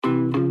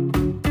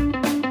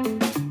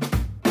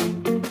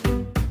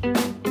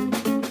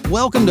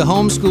Welcome to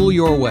Homeschool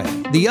Your Way,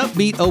 the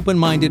upbeat,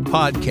 open-minded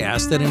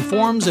podcast that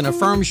informs and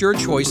affirms your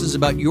choices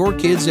about your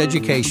kids'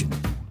 education.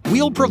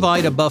 We'll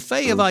provide a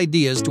buffet of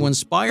ideas to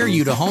inspire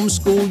you to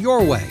homeschool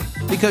your way,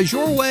 because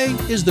your way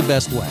is the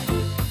best way.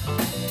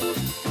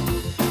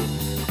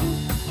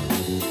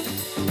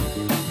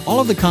 All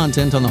of the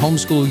content on the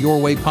Homeschool Your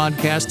Way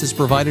podcast is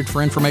provided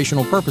for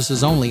informational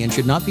purposes only and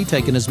should not be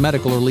taken as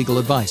medical or legal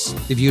advice.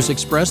 The views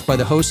expressed by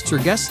the hosts or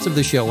guests of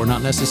the show are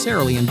not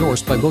necessarily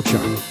endorsed by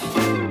Bookshark.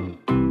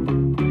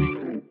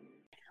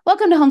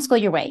 Welcome to Homeschool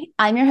Your Way.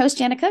 I'm your host,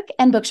 Jana Cook,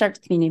 and Bookshark's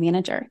community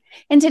manager.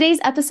 In today's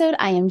episode,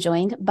 I am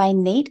joined by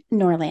Nate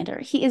Norlander.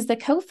 He is the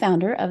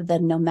co-founder of The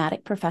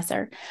Nomadic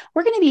Professor.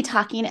 We're going to be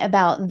talking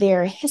about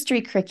their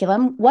history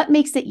curriculum, what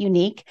makes it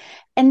unique,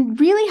 and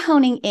really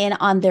honing in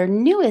on their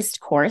newest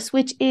course,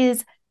 which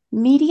is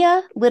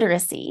media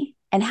literacy,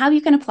 and how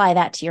you can apply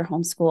that to your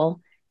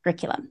homeschool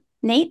curriculum.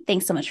 Nate,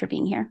 thanks so much for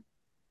being here.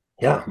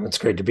 Yeah, it's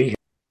great to be here.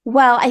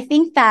 Well, I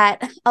think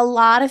that a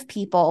lot of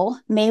people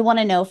may want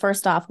to know,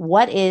 first off,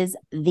 what is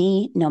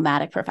the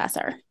Nomadic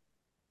Professor?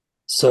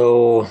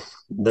 So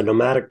the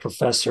Nomadic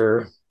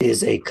Professor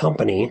is a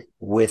company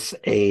with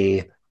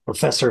a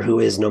professor who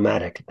is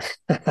nomadic.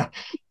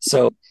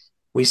 So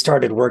we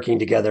started working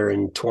together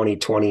in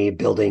 2020,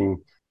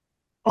 building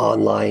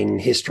online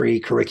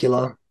history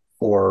curricula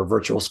for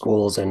virtual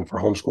schools and for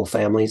homeschool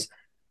families.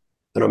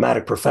 The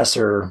Nomadic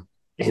Professor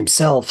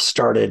himself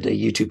started a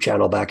YouTube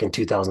channel back in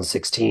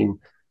 2016.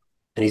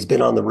 And he's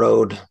been on the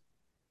road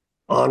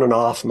on and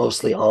off,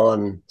 mostly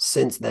on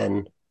since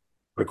then,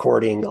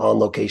 recording on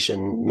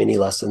location mini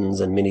lessons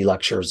and mini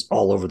lectures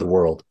all over the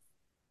world.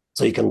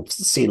 So you can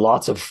see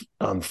lots of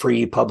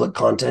free public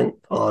content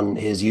on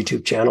his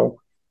YouTube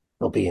channel.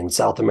 He'll be in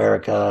South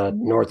America,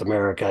 North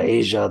America,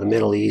 Asia, the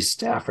Middle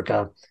East,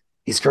 Africa.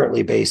 He's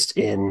currently based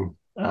in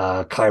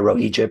Cairo,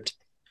 Egypt,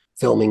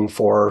 filming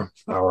for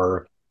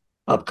our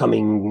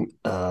upcoming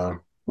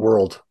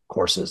world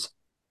courses.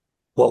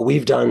 What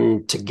we've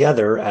done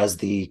together as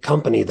the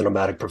company, The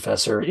Nomadic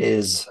Professor,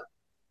 is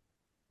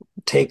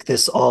take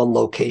this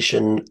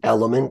on-location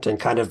element and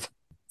kind of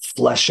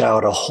flesh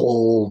out a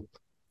whole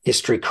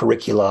history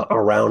curricula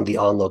around the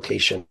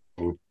on-location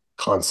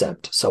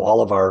concept. So all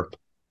of our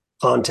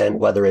content,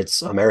 whether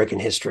it's American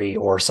history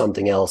or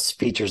something else,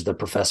 features the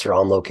professor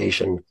on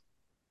location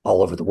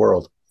all over the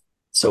world.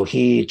 So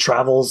he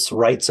travels,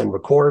 writes, and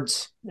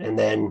records. And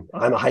then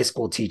I'm a high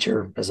school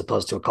teacher as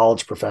opposed to a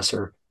college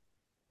professor.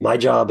 My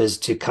job is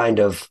to kind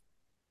of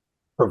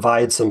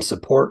provide some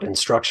support and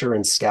structure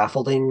and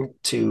scaffolding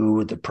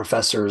to the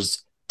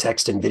professor's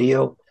text and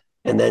video,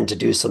 and then to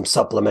do some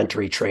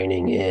supplementary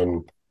training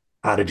in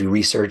how to do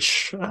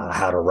research,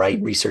 how to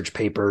write research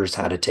papers,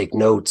 how to take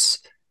notes,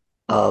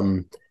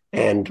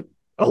 and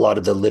a lot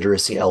of the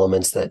literacy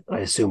elements that I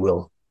assume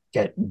we'll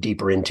get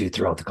deeper into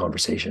throughout the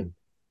conversation.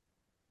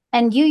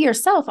 And you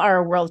yourself are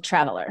a world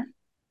traveler.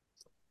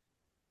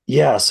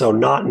 Yeah, so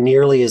not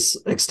nearly as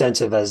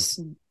extensive as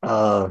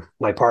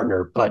my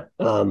partner, but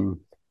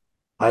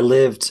I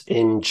lived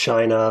in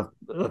China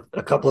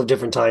a couple of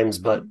different times,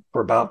 but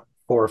for about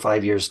 4 or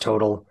 5 years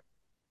total.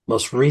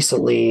 Most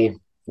recently,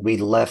 we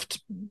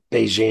left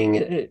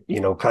Beijing,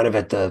 kind of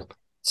at the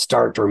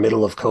start or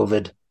middle of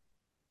COVID.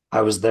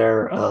 I was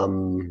there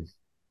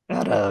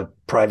at a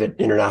private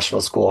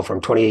international school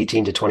from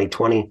 2018 to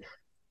 2020,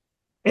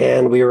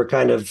 and we were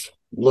kind of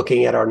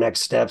looking at our next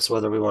steps,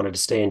 whether we wanted to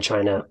stay in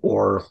China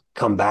or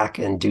come back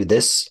and do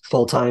this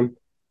full time.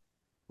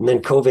 And then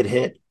COVID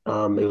hit.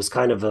 It was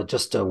kind of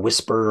just a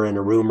whisper and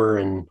a rumor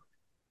and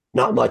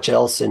not much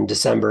else in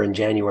December and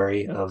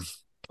January of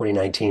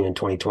 2019 and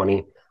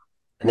 2020.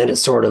 And then it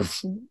sort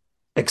of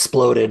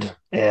exploded,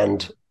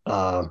 and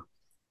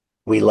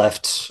we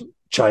left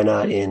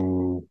China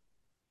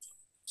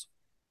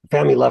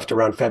family left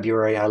around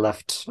February. I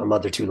left a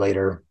month or two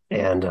later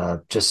and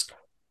just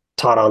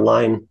taught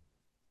online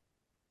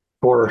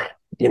for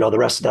the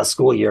rest of that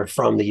school year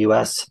from the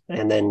US,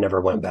 and then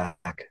never went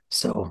back.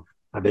 So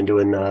I've been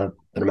doing the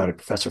Nomadic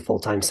Professor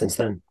full-time since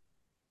then.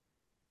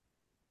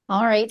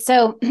 All right.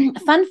 So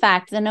fun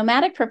fact, the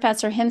Nomadic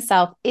Professor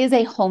himself is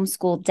a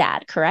homeschool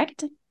dad,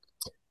 correct?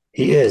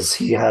 He is.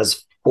 He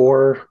has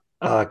 4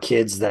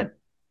 kids that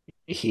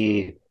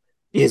he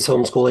is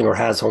homeschooling or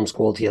has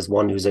homeschooled. He has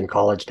 1 who's in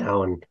college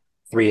now and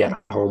 3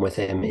 at home with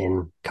him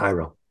in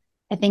Cairo.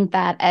 I think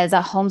that as a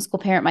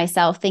homeschool parent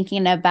myself,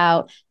 thinking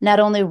about not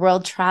only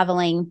world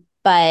traveling,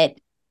 but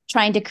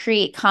trying to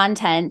create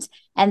content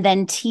and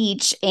then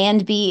teach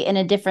and be in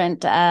a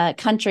different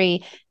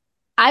country,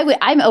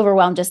 I'm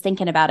overwhelmed just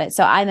thinking about it.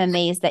 So I'm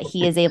amazed that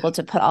he is able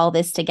to put all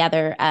this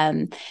together.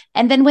 And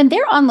then when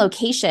they're on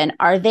location,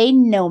 are they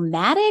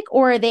nomadic,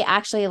 or are they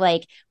actually,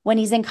 like when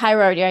he's in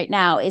Cairo right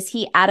now, is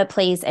he at a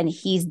place and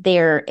he's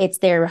there, it's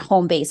their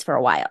home base for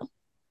a while?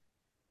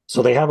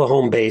 So they have a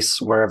home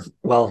base where,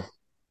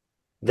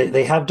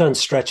 They have done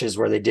stretches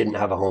where they didn't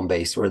have a home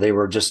base, where they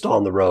were just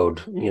on the road,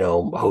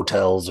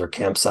 hotels or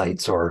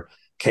campsites or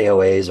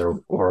KOAs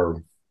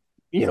or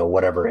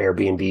whatever,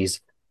 Airbnbs.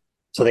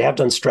 So they have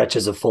done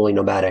stretches of fully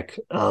nomadic,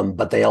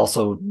 but they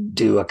also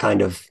do a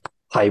kind of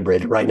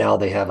hybrid. Right now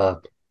they have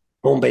a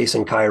home base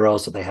in Cairo,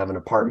 so they have an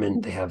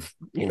apartment, they have,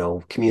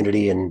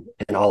 community and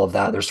all of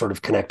that. They're sort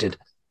of connected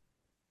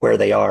where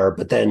they are,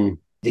 but then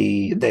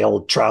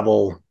they'll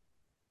travel,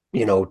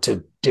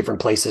 to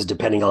different places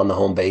depending on the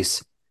home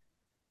base,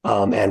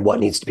 and what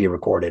needs to be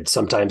recorded.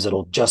 Sometimes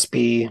it'll just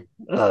be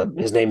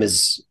his name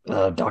is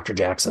Dr.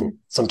 Jackson.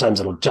 Sometimes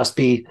it'll just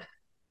be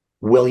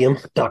William,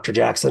 Dr.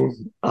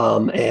 Jackson,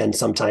 and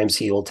sometimes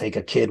he will take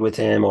a kid with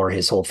him or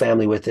his whole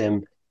family with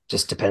him.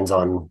 Just depends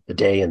on the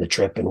day and the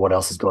trip and what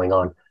else is going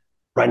on.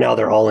 Right now,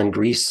 they're all in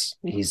Greece.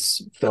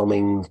 He's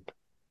filming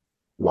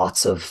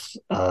lots of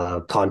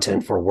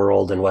content for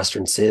World and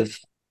Western Civ,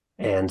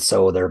 and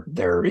so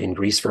they're in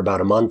Greece for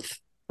about a month.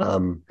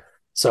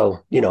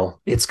 So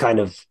it's kind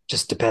of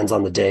just depends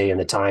on the day and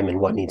the time and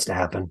what needs to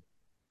happen.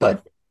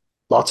 But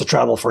lots of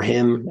travel for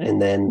him,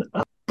 and then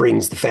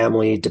brings the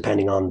family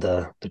depending on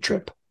the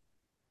trip.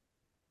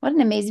 What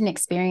an amazing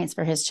experience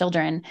for his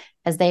children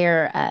as they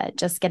are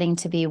just getting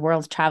to be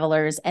world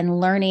travelers and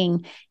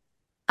learning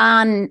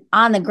on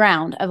the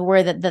ground of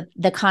where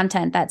the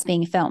content that's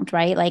being filmed,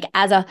 right? Like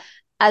as a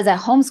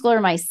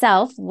homeschooler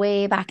myself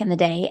way back in the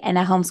day and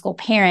a homeschool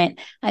parent,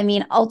 I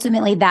mean,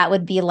 ultimately that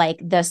would be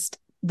like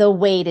the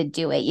way to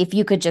do it. If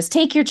you could just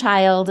take your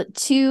child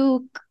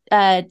to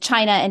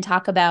China and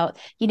talk about,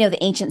 the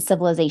ancient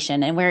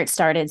civilization and where it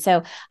started.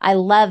 So I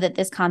love that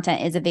this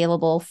content is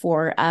available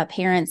for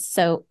parents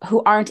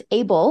who aren't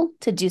able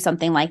to do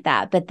something like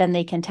that, but then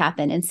they can tap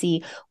in and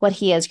see what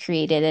he has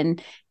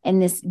created in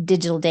this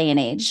digital day and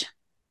age.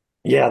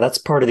 Yeah, that's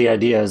part of the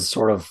idea is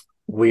sort of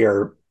we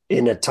are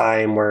in a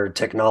time where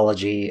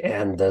technology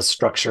and the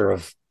structure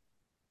of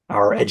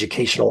our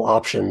educational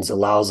options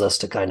allows us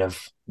to kind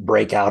of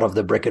break out of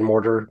the brick and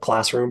mortar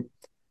classroom.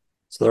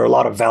 So there are a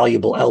lot of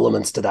valuable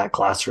elements to that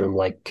classroom,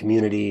 like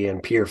community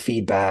and peer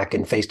feedback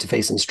and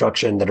face-to-face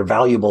instruction that are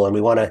valuable. And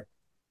we want to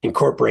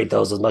incorporate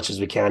those as much as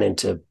we can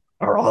into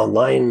our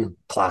online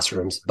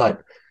classrooms.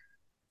 But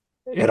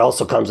it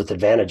also comes with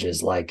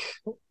advantages like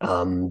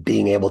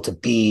being able to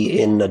be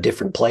in a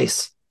different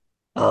place,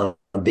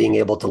 being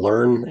able to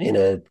learn in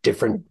a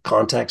different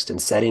context and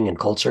setting and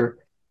culture.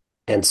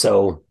 And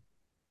so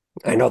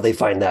I know they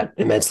find that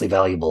immensely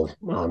valuable,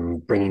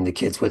 bringing the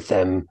kids with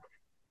them,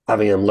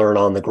 having them learn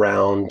on the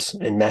ground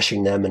and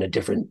meshing them in a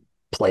different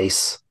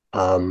place.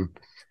 And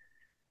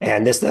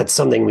that's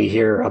something we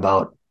hear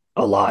about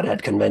a lot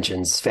at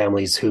conventions,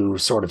 families who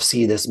sort of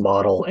see this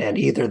model and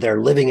either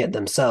they're living it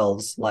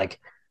themselves, like,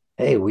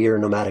 hey, we are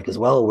nomadic as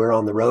well. We're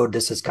on the road.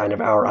 This is kind of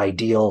our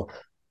ideal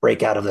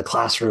break out of the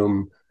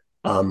classroom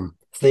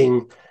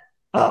thing.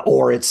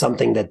 Or it's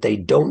something that they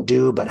don't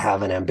do, but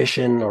have an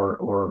ambition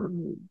or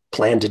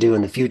plan to do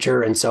in the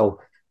future. And so,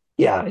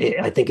 yeah,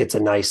 I think it's a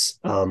nice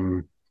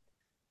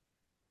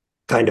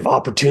kind of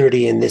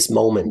opportunity in this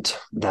moment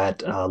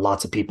that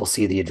lots of people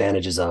see the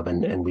advantages of,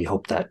 and we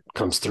hope that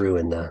comes through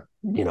in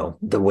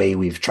the way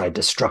we've tried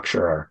to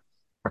structure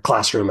our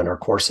classroom and our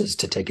courses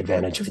to take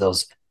advantage of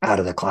those out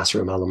of the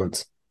classroom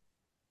elements.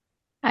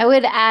 I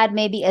would add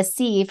maybe a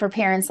C for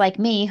parents like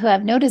me who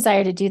have no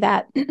desire to do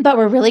that, but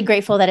we're really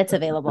grateful that it's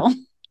available.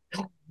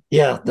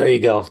 Yeah, there you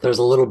go. There's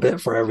a little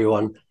bit for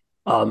everyone.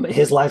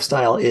 His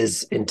lifestyle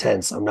is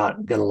intense. I'm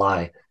not going to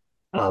lie.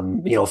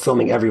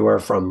 Filming everywhere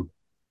from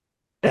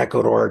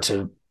Ecuador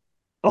to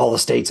all the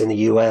states in the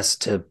US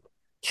to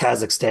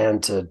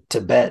Kazakhstan to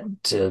Tibet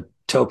to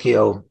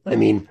Tokyo. I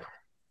mean,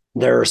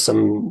 there are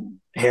some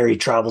hairy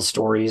travel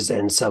stories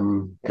and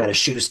some kind of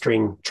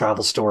shoestring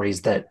travel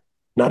stories that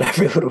not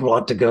everyone would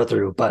want to go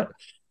through, but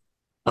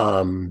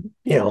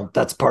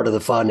that's part of the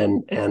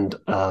fun and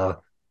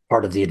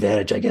part of the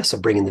advantage, I guess,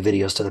 of bringing the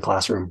videos to the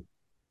classroom.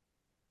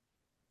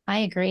 I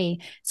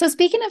agree. So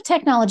speaking of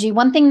technology,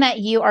 one thing that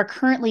you are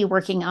currently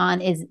working on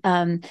is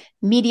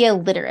media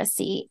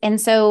literacy. And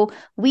so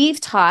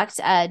we've talked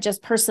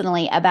just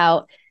personally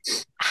about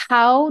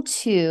how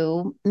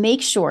to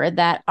make sure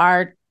that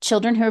our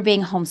children who are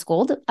being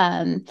homeschooled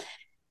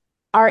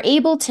are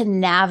able to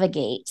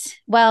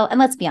navigate, well, and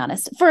let's be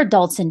honest, for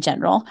adults in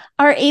general,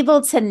 are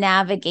able to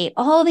navigate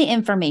all the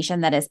information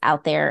that is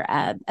out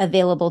there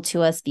available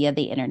to us via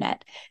the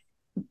internet.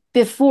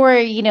 Before,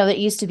 it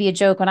used to be a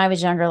joke when I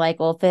was younger, like,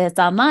 well, if it's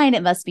online,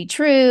 it must be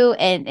true.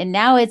 And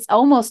now it's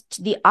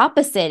almost the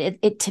opposite.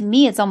 It to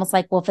me, it's almost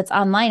like, well, if it's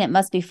online, it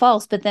must be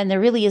false. But then there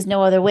really is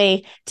no other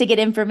way to get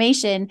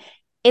information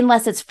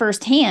unless it's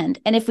firsthand.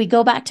 And if we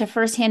go back to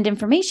firsthand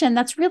information,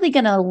 that's really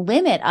going to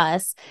limit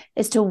us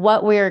as to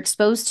what we're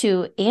exposed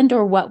to and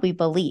or what we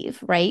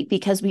believe, right?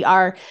 Because we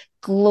are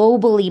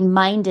globally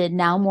minded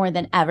now more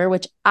than ever,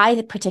 which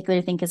I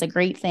particularly think is a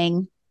great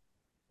thing.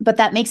 But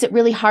that makes it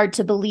really hard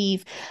to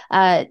believe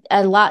a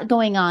lot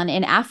going on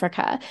in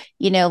Africa.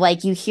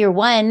 Like you hear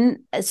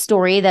one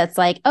story that's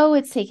like, oh,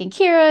 it's taken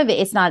care of.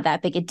 It's not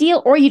that big a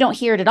deal. Or you don't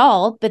hear it at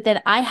all. But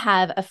then I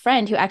have a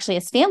friend who actually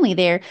has family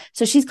there.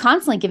 So she's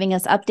constantly giving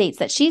us updates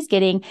that she's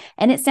getting.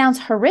 And it sounds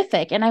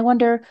horrific. And I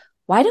wonder,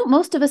 why don't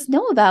most of us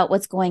know about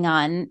what's going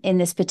on in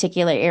this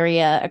particular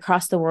area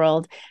across the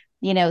world?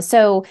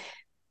 So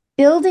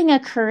building a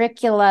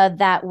curricula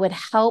that would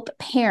help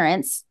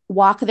parents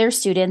walk their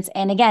students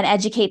and again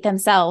educate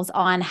themselves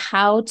on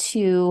how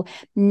to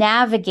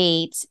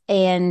navigate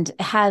and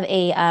have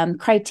a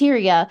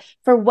criteria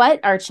for what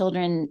our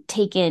children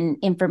take in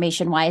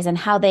information wise and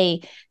how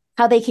they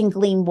can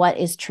glean what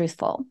is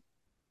truthful.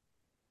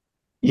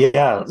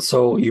 Yeah,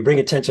 so you bring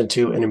attention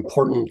to an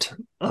important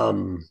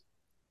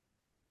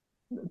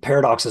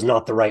paradox is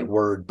not the right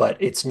word, but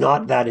it's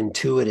not that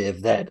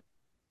intuitive that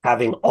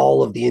having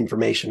all of the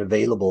information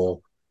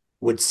available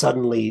would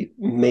suddenly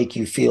make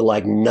you feel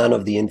like none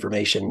of the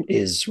information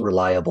is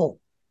reliable.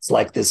 It's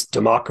like this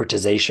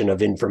democratization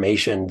of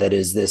information that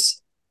is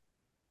this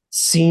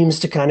seems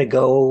to kind of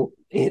go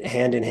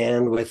hand in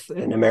hand with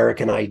an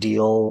American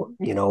ideal,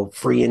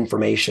 free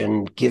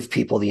information, give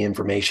people the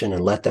information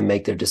and let them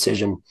make their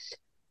decision.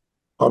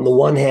 On the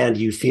one hand,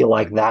 you feel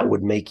like that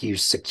would make you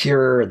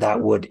secure,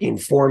 that would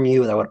inform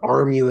you, that would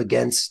arm you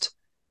against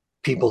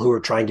people who are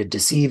trying to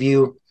deceive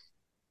you.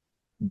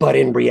 But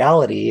in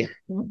reality,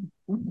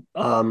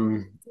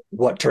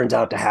 what turns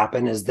out to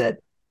happen is that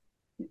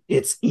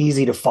it's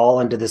easy to fall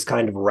into this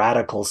kind of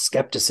radical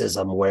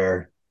skepticism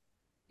where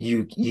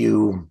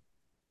you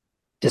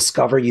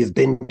discover you've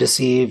been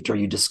deceived, or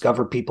you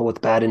discover people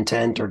with bad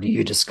intent, or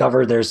you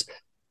discover there's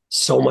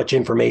so much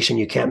information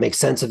you can't make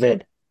sense of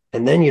it,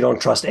 and then you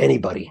don't trust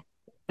anybody,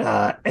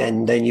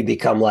 and then you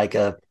become like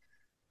a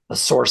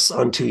source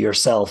unto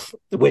yourself,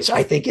 which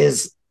I think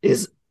is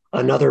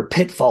another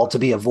pitfall to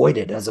be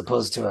avoided, as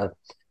opposed to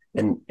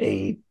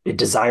a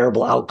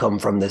desirable outcome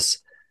from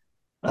this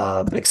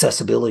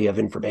accessibility of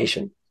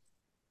information.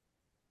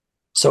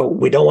 So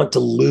we don't want to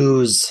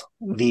lose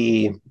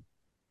the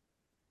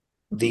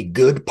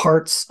good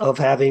parts of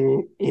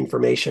having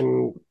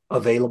information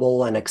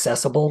available and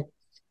accessible.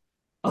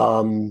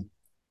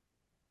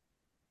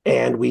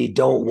 And we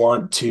don't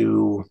want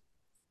to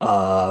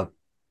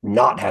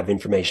not have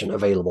information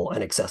available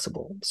and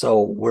accessible.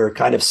 So we're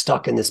kind of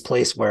stuck in this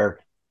place where,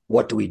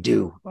 what do we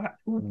do?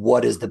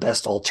 What is the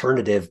best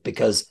alternative?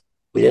 Because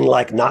we didn't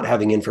like not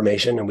having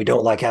information, and we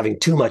don't like having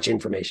too much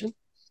information.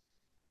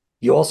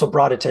 You also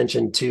brought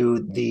attention to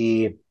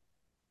the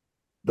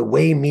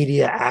way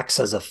media acts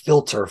as a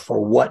filter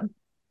for what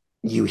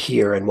you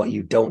hear and what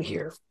you don't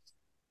hear.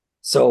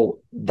 So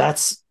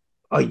that's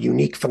a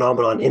unique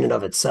phenomenon in and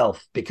of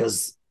itself,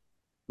 because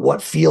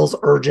what feels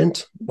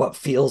urgent, what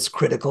feels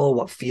critical,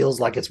 what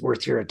feels like it's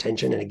worth your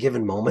attention in a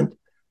given moment,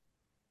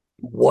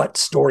 what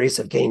stories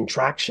have gained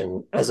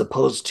traction, as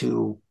opposed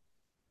to,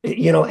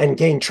 and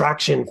gain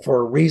traction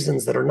for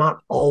reasons that are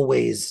not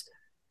always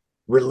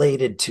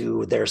related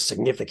to their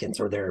significance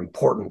or their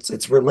importance.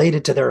 It's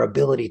related to their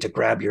ability to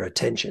grab your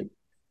attention.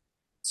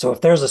 So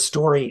if there's a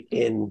story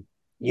in,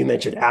 you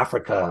mentioned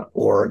Africa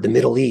or the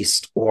Middle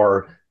East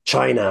or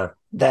China,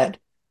 that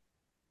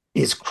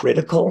is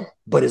critical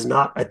but is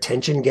not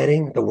attention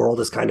getting, the world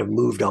has kind of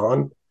moved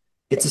on,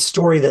 it's a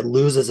story that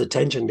loses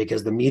attention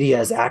because the media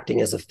is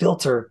acting as a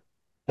filter,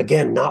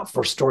 again, not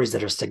for stories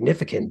that are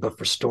significant, but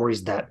for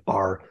stories that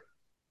are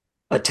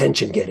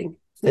attention getting.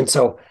 And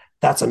so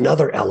that's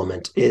another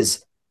element,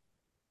 is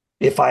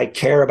if I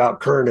care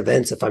about current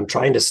events, if I'm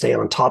trying to stay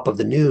on top of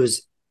the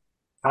news,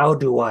 how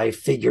do I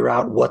figure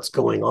out what's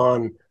going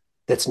on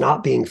that's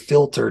not being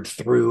filtered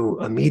through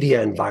a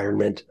media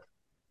environment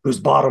whose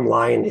bottom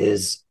line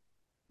is,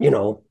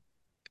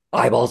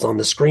 eyeballs on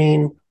the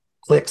screen,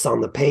 clicks on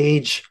the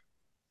page,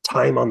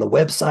 time on the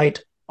website.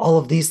 All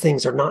of these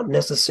things are not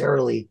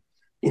necessarily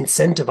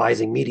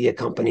incentivizing media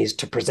companies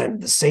to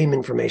present the same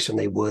information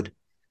they would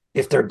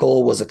if their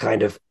goal was a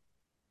kind of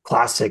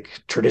classic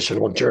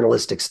traditional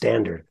journalistic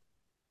standard.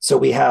 So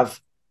we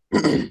have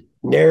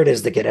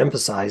narratives that get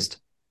emphasized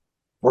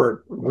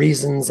for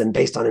reasons and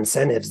based on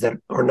incentives that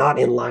are not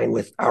in line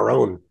with our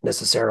own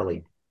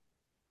necessarily.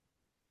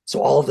 So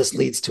all of this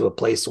leads to a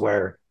place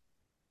where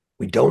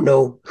we don't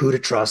know who to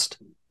trust.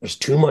 There's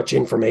too much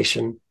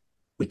information.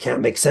 We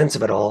can't make sense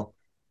of it all.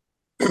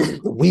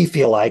 We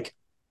feel like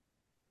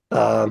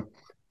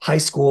high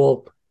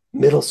school,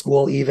 middle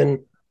school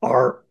even,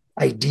 are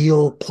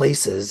ideal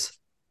places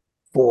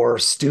for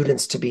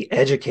students to be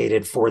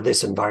educated for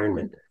this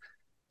environment.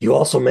 You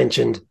also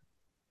mentioned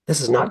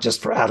this is not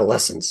just for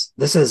adolescents.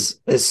 This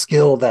is a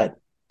skill that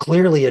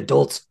clearly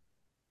adults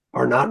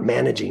are not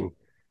managing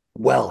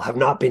well, have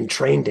not been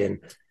trained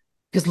in.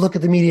 Because look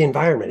at the media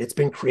environment. It's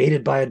been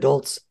created by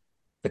adults.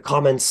 The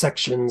comment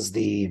sections,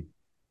 the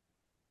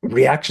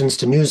reactions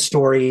to news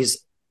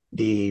stories,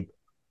 the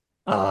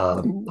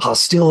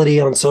hostility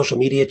on social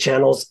media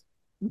channels.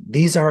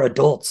 These are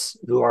adults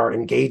who are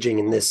engaging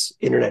in this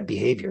internet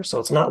behavior. So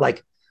it's not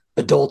like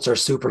adults are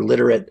super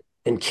literate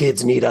and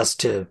kids need us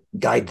to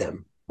guide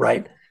them,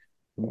 right?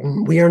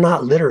 We are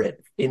not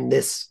literate in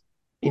this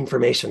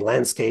information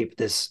landscape,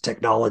 this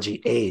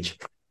technology age.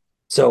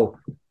 So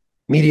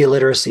media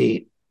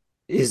literacy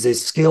is a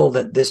skill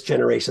that this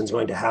generation is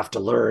going to have to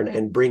learn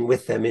and bring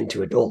with them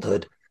into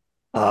adulthood.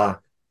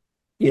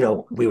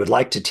 We would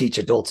like to teach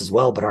adults as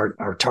well, but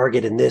our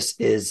target in this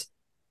is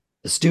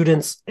the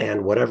students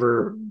and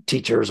whatever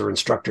teachers or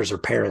instructors or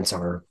parents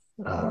are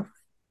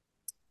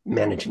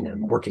managing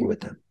them, working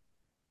with them.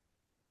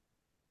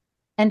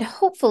 And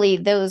hopefully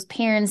those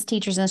parents,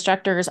 teachers,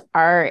 instructors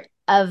are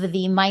of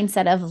the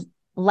mindset of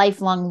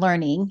lifelong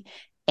learning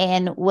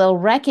and will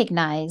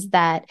recognize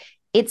that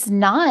it's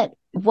not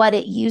what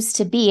it used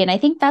to be. And I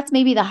think that's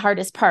maybe the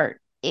hardest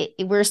part.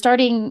 We're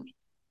starting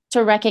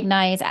to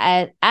recognize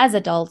as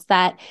adults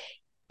that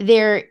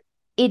it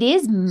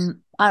is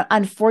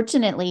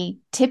unfortunately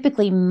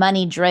typically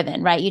money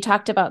driven, right? You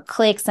talked about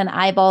clicks and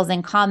eyeballs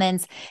and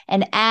comments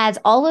and ads,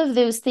 all of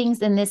those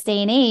things in this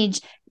day and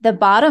age. The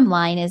bottom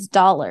line is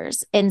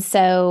dollars. And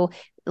so,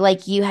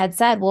 like you had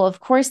said, well, of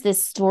course,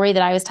 this story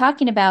that I was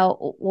talking about,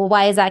 well,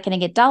 why is that going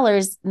to get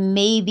dollars?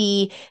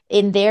 Maybe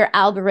in their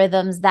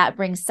algorithms that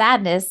brings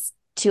sadness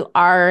to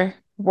our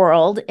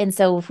world. And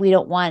so if we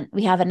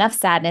have enough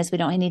sadness, we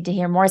don't need to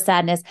hear more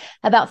sadness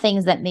about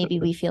things that maybe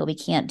we feel we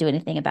can't do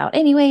anything about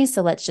anyway.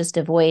 So let's just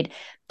avoid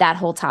that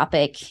whole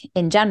topic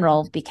in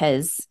general,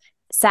 because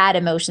sad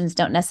emotions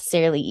don't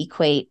necessarily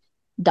equate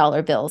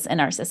dollar bills in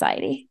our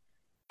society.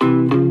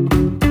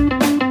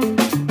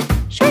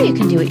 Sure, you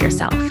can do it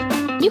yourself.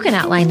 You can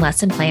outline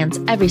lesson plans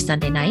every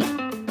Sunday night.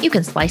 You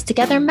can splice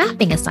together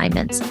mapping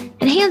assignments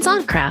and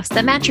hands-on crafts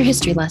that match your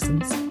history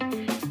lessons.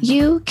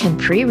 You can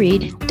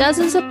pre-read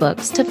dozens of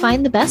books to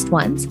find the best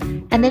ones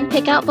and then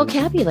pick out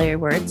vocabulary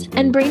words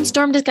and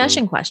brainstorm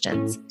discussion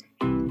questions.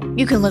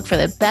 You can look for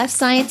the best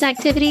science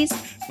activities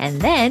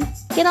and then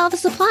get all the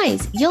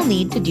supplies you'll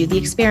need to do the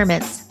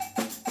experiments.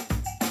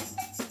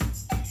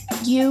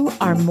 You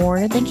are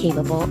more than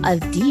capable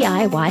of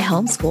DIY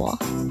homeschool.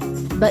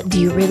 But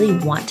do you really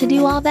want to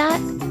do all that?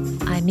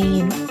 I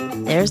mean,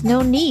 there's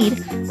no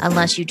need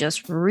unless you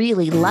just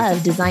really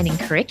love designing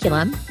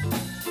curriculum.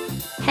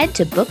 Head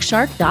to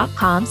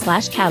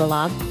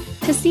bookshark.com/catalog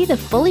to see the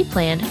fully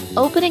planned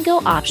open and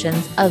go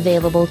options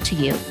available to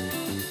you.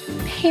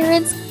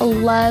 Parents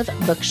love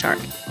Bookshark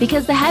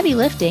because the heavy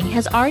lifting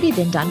has already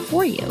been done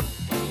for you.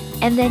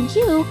 And then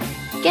you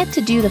get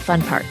to do the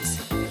fun parts.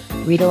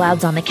 Read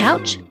alouds on the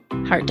couch,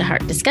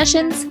 heart-to-heart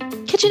discussions,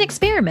 kitchen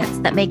experiments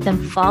that make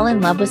them fall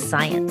in love with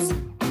science.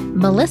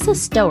 Melissa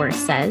Stower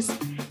says,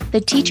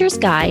 the teacher's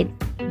guide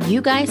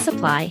you guys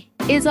supply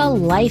is a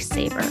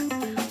lifesaver.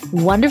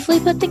 Wonderfully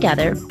put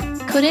together,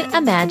 couldn't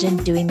imagine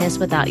doing this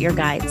without your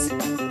guides.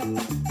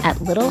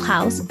 At Little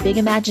House Big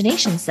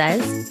Imagination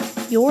says,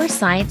 your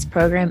science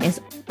program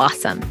is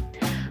awesome.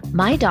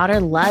 My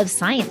daughter loves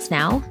science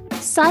now.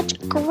 Such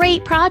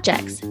great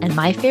projects. And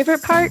my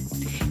favorite part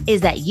is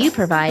that you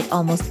provide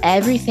almost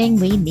everything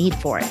we need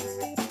for it.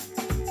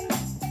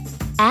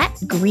 At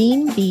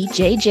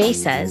GreenBJJ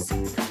says,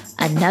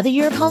 another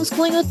year of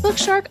homeschooling with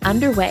Bookshark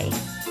underway.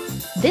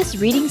 This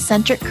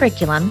reading-centric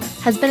curriculum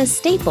has been a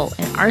staple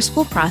in our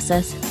school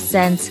process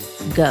since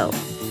go.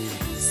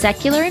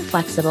 Secular and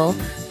flexible,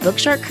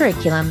 Bookshark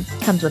curriculum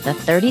comes with a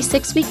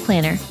 36-week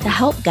planner to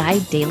help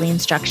guide daily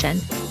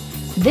instruction.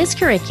 This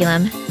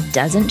curriculum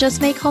doesn't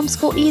just make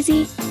homeschool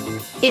easy,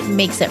 it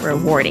makes it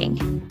rewarding.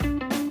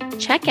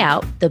 Check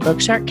out the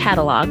Bookshark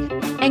catalog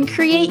and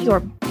create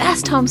your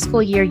best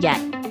homeschool year yet.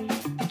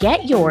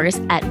 Get yours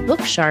at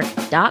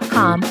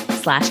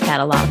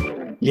bookshark.com/catalog.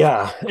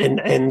 Yeah.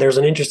 And there's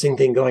an interesting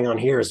thing going on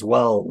here as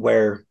well,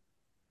 where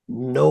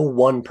no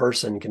one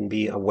person can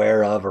be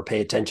aware of or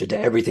pay attention to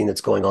everything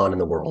that's going on in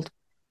the world.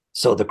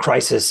 So the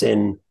crisis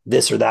in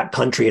this or that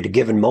country at a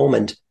given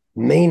moment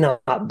may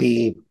not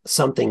be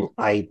something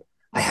I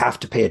have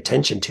to pay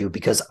attention to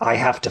because I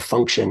have to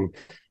function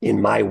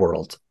in my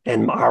world,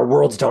 and our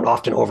worlds don't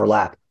often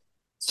overlap.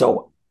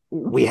 So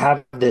we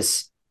have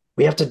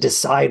to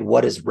decide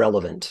what is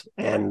relevant,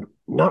 and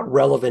not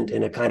relevant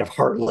in a kind of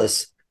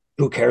heartless,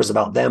 who cares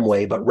about them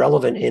way, but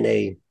relevant in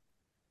a,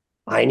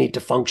 I need to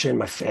function,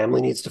 my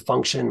family needs to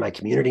function, my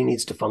community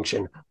needs to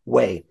function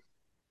way.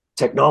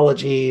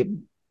 Technology,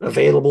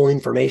 available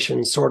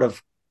information sort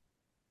of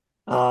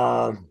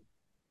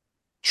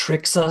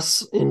tricks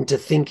us into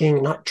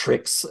thinking, not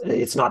tricks,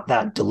 it's not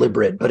that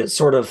deliberate, but it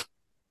sort of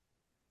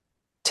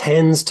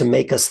tends to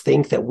make us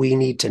think that we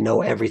need to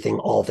know everything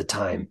all the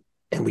time,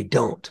 and we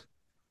don't.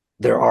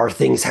 There are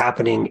things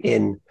happening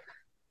in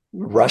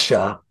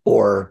Russia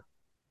or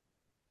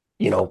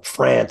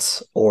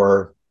France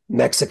or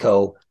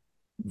Mexico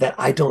that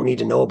I don't need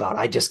to know about.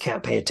 I just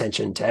can't pay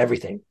attention to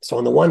everything. So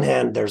on the one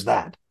hand, there's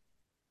that.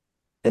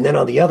 And then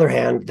on the other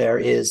hand, there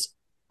is,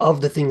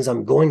 of the things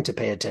I'm going to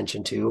pay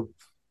attention to,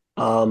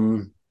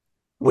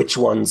 which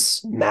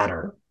ones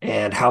matter,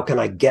 and how can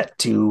I get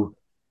to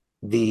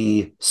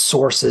the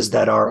sources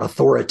that are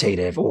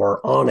authoritative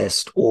or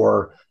honest,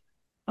 or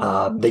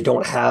they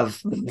don't have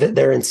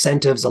their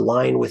incentives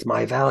align with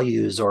my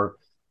values, or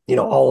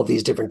all of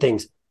these different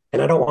things.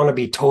 And I don't want to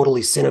be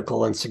totally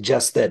cynical and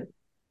suggest that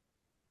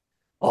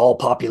all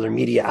popular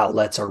media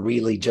outlets are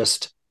really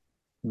just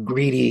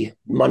greedy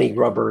money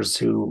grubbers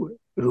who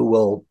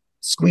will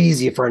squeeze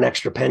you for an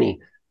extra penny.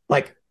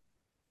 Like,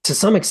 to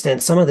some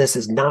extent, some of this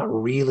is not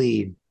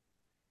really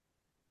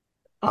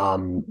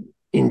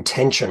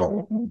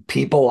intentional.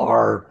 People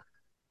are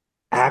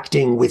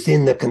acting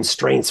within the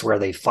constraints where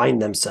they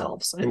find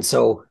themselves. And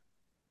so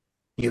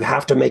you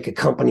have to make a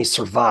company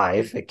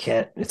survive.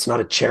 It's not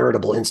a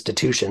charitable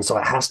institution, so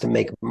it has to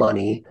make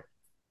money.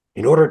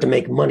 In order to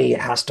make money,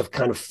 it has to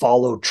kind of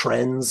follow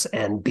trends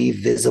and be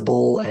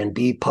visible and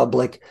be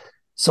public.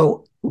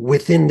 So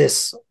within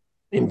this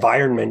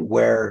environment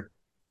where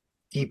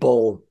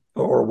people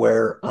or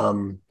where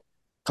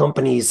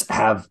companies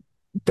have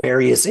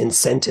various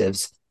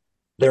incentives,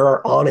 there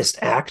are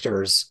honest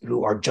actors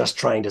who are just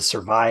trying to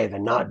survive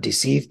and not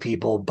deceive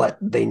people, but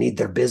they need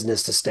their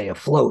business to stay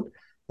afloat.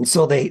 And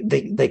so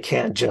they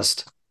can't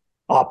just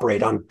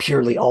operate on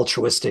purely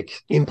altruistic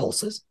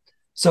impulses.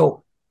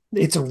 So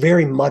it's a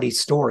very muddy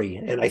story.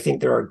 And I think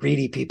there are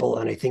greedy people,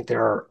 and I think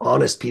there are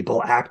honest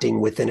people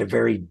acting within a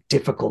very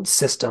difficult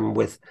system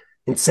with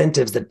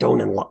incentives that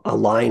don't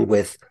align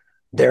with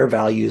their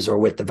values or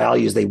with the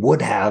values they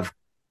would have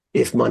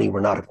if money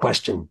were not a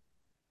question.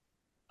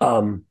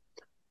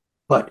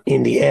 But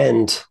in the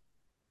end,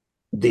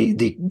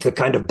 the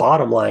kind of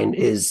bottom line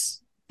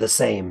is the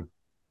same.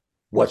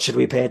 What should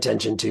we pay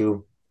attention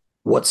to?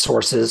 What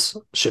sources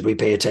should we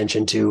pay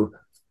attention to?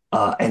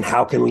 And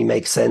how can we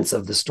make sense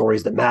of the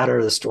stories that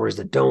matter, the stories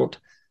that don't,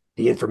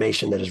 the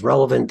information that is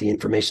relevant, the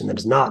information that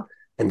is not,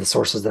 and the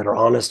sources that are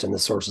honest and the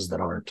sources that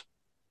aren't?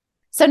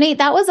 So Nate,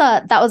 that was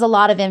a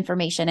lot of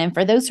information. And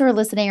for those who are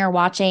listening or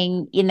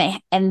watching,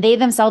 and they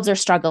themselves are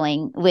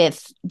struggling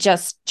with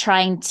just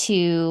trying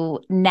to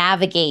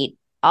navigate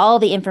all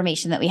the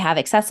information that we have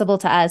accessible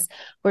to us,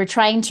 we're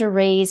trying to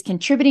raise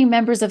contributing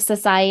members of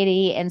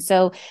society. And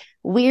so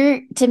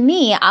to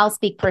me, I'll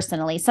speak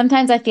personally.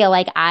 Sometimes I feel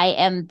like I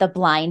am the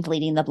blind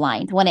leading the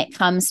blind when it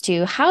comes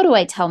to how do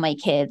I tell my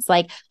kids,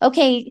 like,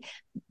 okay,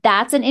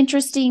 that's an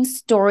interesting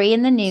story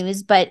in the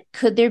news, but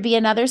could there be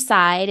another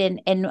side?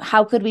 And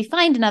how could we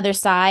find another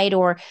side?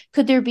 Or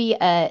could there be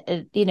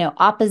a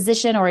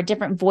opposition or a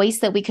different voice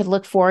that we could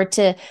look for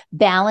to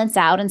balance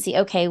out and see,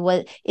 okay,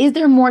 is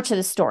there more to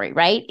the story,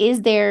 right?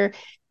 Is there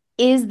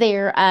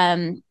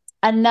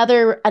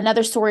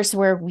another source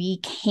where we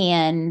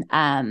can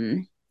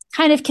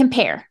kind of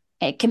compare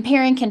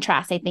and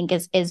contrast, I think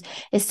is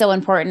so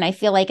important. I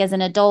feel like as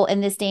an adult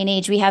in this day and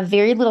age, we have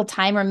very little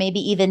time or maybe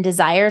even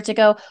desire to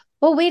go,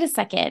 well, wait a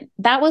second,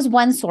 that was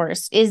one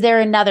source. Is there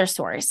another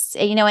source?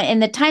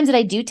 And the times that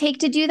I do take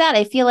to do that,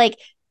 I feel like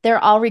they're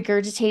all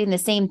regurgitating the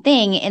same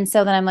thing. And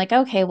so then I'm like,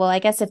 okay, well, I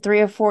guess if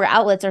 3 or 4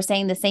 outlets are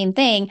saying the same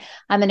thing,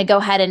 I'm going to go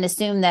ahead and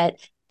assume that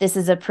this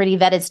is a pretty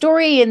vetted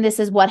story and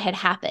this is what had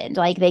happened.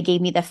 Like they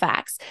gave me the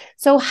facts.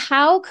 So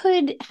how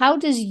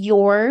does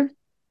your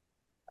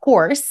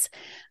course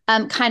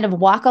kind of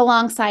walk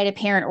alongside a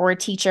parent or a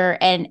teacher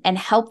and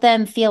help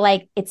them feel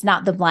like it's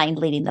not the blind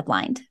leading the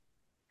blind?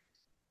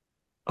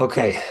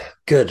 Okay,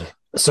 good.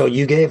 So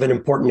you gave an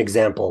important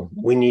example.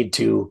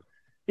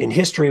 In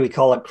history, we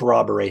call it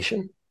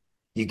corroboration.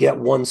 You get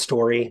one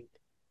story,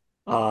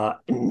 now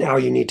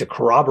you need to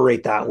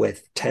corroborate that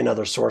with 10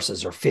 other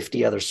sources or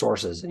 50 other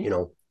sources. Depends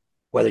on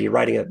whether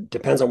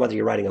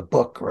you're writing a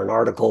book or an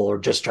article or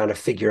just trying to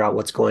figure out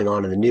what's going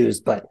on in the news.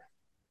 But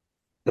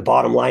the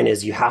bottom line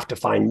is you have to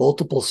find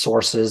multiple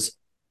sources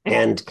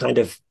and kind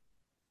of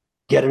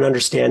get an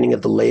understanding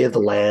of the lay of the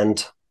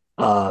land,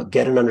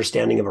 get an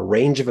understanding of a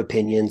range of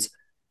opinions.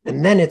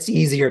 And then it's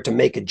easier to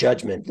make a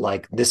judgment,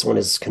 like this one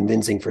is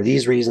convincing for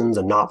these reasons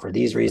and not for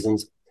these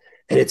reasons.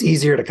 And it's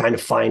easier to kind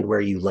of find where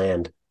you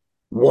land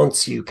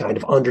once you kind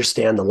of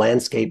understand the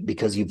landscape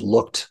because you've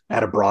looked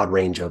at a broad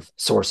range of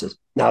sources.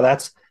 Now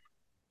that's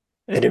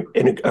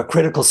a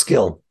critical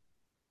skill.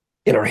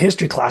 In our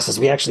history classes,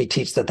 we actually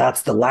teach that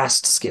that's the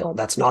last skill.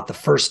 That's not the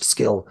first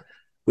skill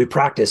we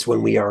practice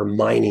when we are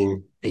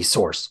mining a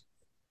source.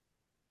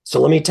 So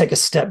let me take a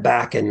step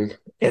back and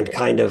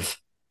kind of,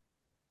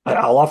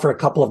 I'll offer a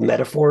couple of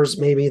metaphors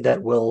maybe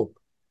that will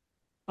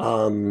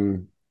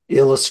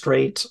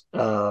illustrate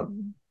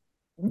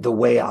the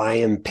way I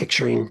am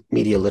picturing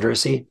media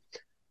literacy.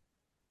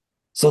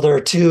 So there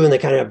are two, and they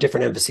kind of have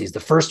different emphases. The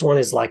first one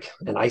is like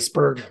an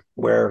iceberg,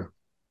 where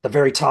the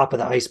very top of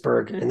the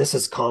iceberg, and this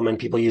is common,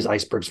 people use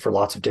icebergs for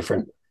lots of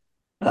different,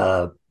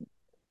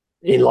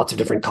 in lots of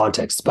different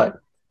contexts, but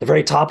the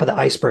very top of the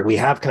iceberg, we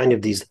have kind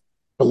of the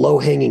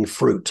low-hanging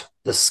fruit,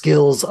 the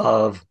skills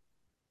of,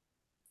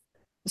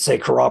 say,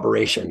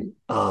 corroboration,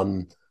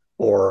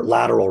 or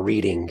lateral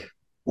reading,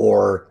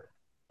 or,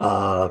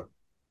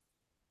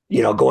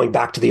 going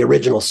back to the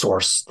original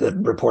source that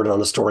reported on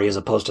the story as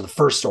opposed to the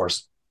first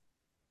source.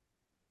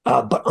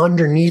 But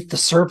underneath the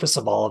surface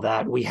of all of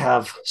that, we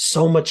have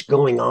so much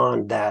going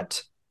on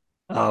that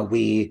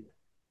we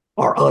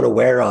are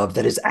unaware of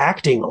that is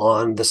acting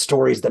on the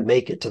stories that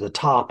make it to the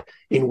top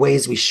in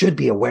ways we should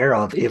be aware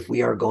of if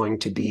we are going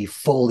to be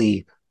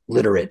fully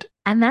literate.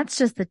 And that's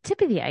just the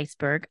tip of the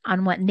iceberg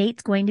on what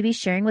Nate's going to be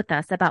sharing with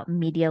us about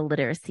media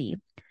literacy.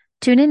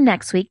 Tune in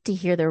next week to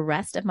hear the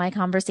rest of my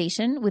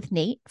conversation with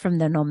Nate from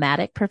The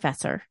Nomadic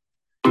Professor.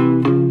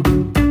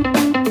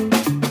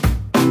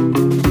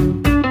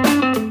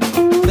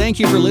 Thank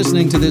you for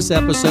listening to this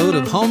episode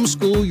of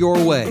Homeschool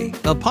Your Way,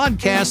 a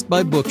podcast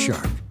by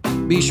Bookshark.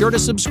 Be sure to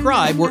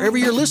subscribe wherever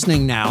you're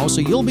listening now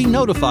so you'll be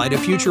notified of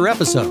future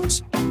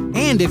episodes.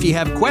 And And if you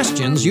have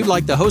questions you'd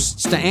like the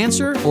hosts to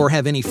answer or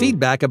have any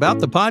feedback about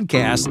the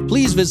podcast,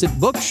 please visit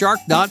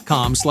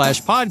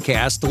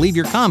bookshark.com/podcast to leave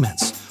your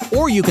comments.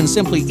 Or you can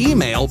simply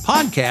email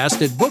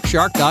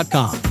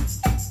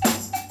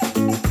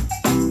podcast@bookshark.com.